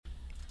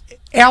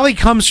Allie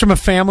comes from a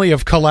family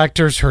of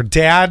collectors. Her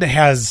dad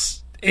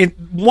has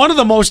one of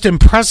the most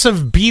impressive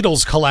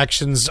Beatles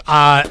collections.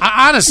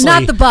 Honestly,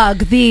 not the Bug,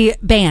 the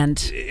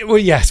band. Well,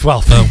 yes.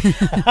 Well,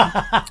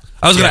 I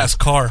was going to ask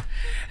car.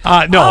 The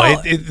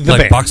like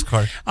band.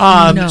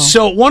 boxcar. No.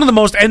 So one of the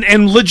most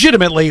and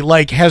legitimately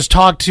has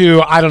talked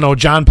to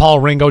John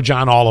Paul, Ringo,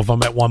 John, all of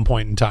them at one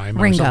point in time.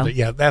 Or Ringo. something.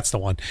 Yeah, that's the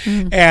one.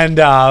 Mm-hmm. And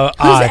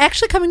who's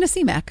actually coming to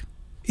CMAC?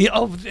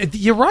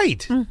 You're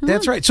right. Mm-hmm.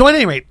 That's right. So at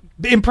any rate,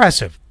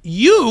 impressive.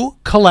 You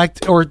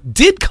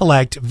did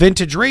collect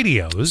vintage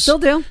radios. Still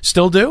do.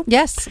 Still do?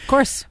 Yes, of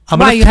course. I'm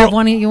Why, gonna you have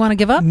one you want to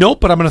give up? Nope,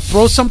 but I'm going to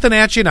throw something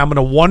at you, and I'm going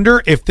to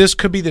wonder if this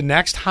could be the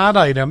next hot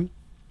item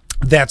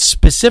that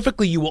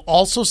specifically you will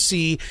also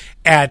see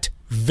at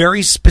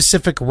very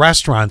specific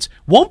restaurants.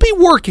 Won't be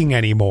working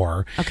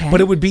anymore, Okay.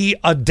 but it would be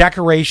a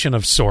decoration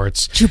of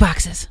sorts.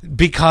 Shoeboxes.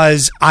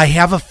 Because I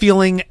have a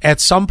feeling at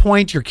some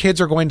point your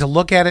kids are going to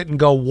look at it and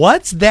go,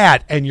 "What's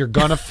that?" And you're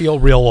going to feel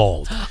real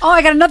old. Oh,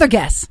 I got another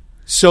guess.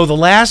 So the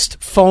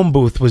last phone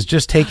booth was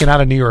just taken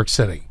out of New York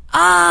City.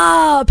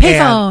 Oh,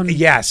 payphone.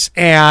 Yes.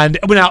 And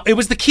now it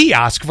was the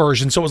kiosk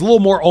version, so it was a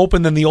little more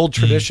open than the old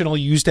traditional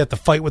you used to have to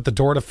fight with the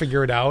door to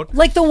figure it out.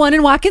 Like the one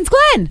in Watkins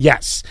Glen.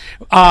 Yes.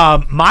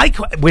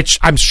 Which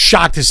I'm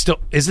shocked is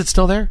it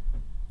still there?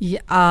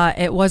 Yeah,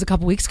 it was a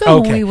couple weeks ago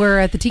when we were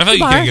at the Tiki I thought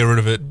Bar. you can't get rid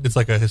of it. It's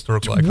like a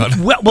historical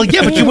icon. Well,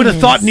 yeah, but you would have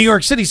thought New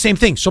York City, same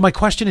thing. So my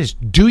question is,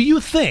 do you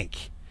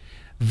think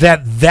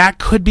that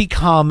could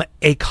become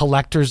a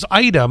collector's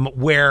item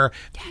where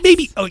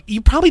maybe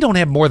you probably don't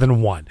have more than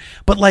one,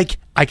 but like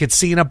I could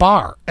see in a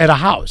bar at a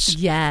house,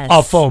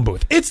 a phone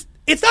booth.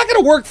 It's not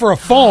going to work for a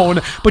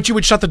phone, but you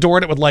would shut the door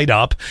and it would light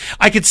up.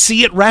 I could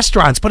see at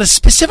restaurants, but a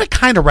specific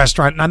kind of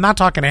restaurant, and I'm not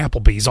talking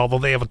Applebee's, although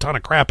they have a ton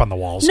of crap on the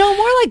walls. No,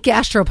 more like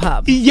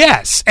Gastropub.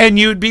 Yes, and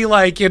you'd be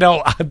like,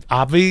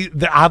 oddly,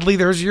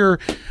 there's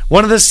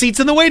one of the seats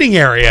in the waiting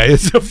area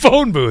is a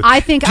phone booth.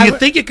 Do you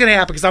think it could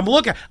happen?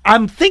 Because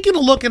I'm thinking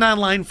of looking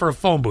online for a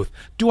phone booth.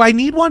 Do I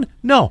need one?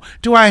 No.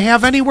 Do I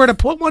have anywhere to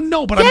put one?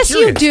 No, but yes, I'm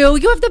curious. you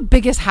do. You have the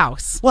biggest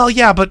house. Well,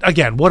 yeah, but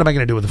again, what am I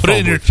going to do with the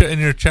phone booth? Put it in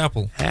your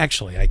chapel.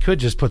 Actually, I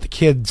could just put the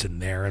kids in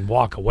there and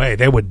walk away.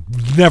 They would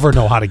never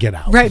know how to get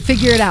out. Right,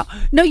 figure it out.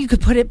 No, you could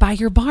put it by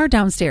your bar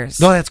downstairs.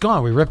 No, that's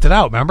gone. We ripped it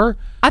out, remember?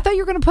 I thought you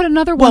were going to put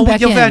another one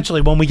back in.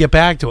 Eventually, when we get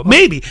back to it.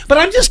 Maybe, but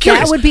I'm just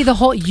curious. That would be the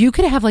whole... You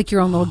could have like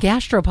your own little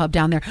gastropub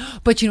down there.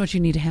 But you know what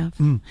you need to have?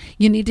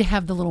 You need to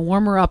have the little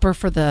warmer-upper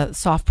for the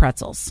soft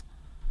pretzels.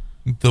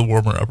 The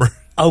warmer-upper.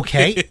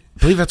 Okay. I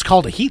believe that's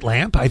called a heat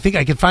lamp. I think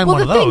I can find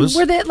one of those.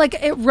 Where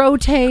it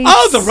rotates.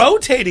 Oh, the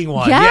rotating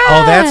one. Yes.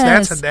 Yeah.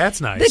 Oh, that's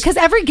nice. Because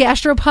every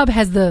gastropub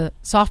has the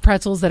soft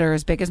pretzels that are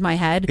as big as my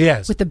head.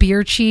 Yes. With the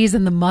beer cheese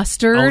and the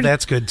mustard. Oh,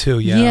 that's good too.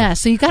 Yeah. Yeah.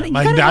 So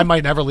I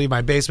might never leave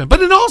my basement.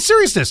 But in all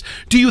seriousness,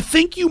 do you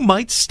think you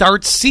might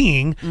start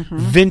seeing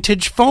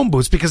vintage phone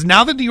booths? Because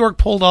now that New York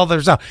pulled all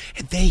theirs out,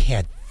 and they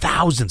had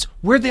thousands.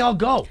 Where'd they all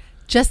go?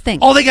 Just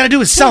think. All they got to do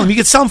is sell them. You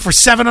could sell them for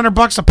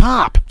 $700 a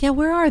pop. Yeah,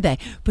 where are they?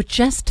 But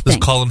just Does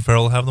think. Colin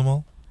Farrell have them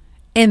all?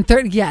 In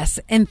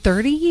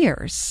 30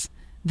 years,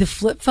 the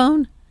flip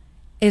phone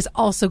is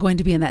also going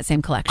to be in that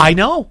same collection. I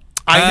know.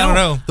 I don't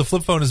know. The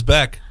flip phone is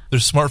back.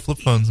 There's smart flip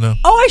phones now.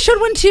 Oh, I showed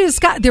one to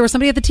Scott. There was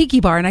somebody at the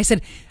Tiki Bar, and I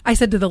said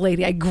to the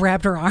lady, I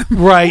grabbed her arm.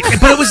 Right,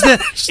 but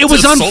it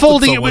was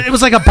unfolding. It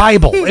was like a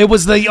Bible. It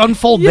was the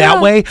unfold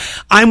that way.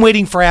 I'm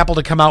waiting for Apple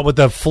to come out with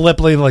the flip,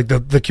 like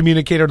the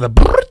communicator.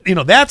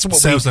 That's what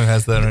Samsung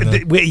has that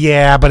right now.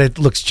 Yeah, but it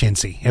looks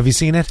chintzy. Have you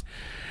seen it?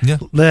 Yeah,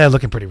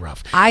 looking pretty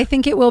rough. I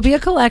think it will be a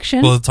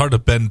collection. Well, it's hard to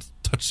bend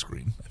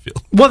touchscreen, I feel.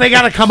 Well, they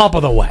got to come up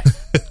with a way.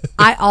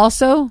 I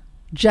also.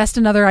 Just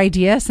another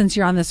idea since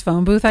you're on this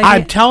phone booth idea.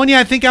 I'm telling you,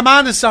 I think I'm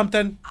onto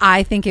something.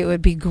 I think it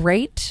would be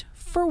great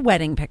for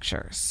wedding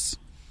pictures.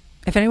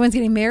 If anyone's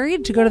getting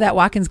married, to go to that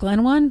Watkins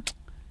Glen one,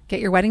 get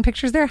your wedding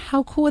pictures there.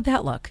 How cool would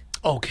that look?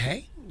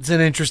 Okay. It's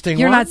an interesting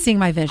You're one. not seeing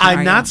my vision,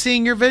 I'm not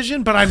seeing your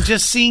vision, but I'm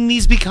just seeing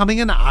these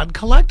becoming an odd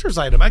collector's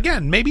item.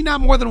 Again, maybe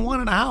not more than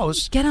one in a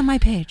house. Get on my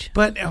page.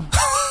 But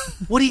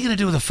what are you going to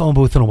do with a phone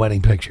booth in a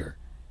wedding picture?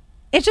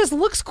 It just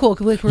looks cool.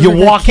 Like you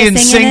walk in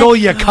single,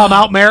 you come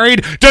out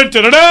married,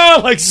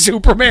 like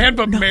Superman,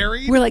 but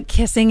married. We're like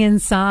kissing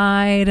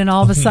inside, and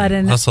all of a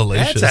sudden, that's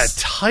a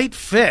tight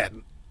fit.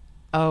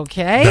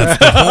 Okay, that's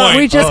the point.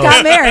 We just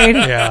got married.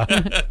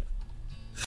 Yeah.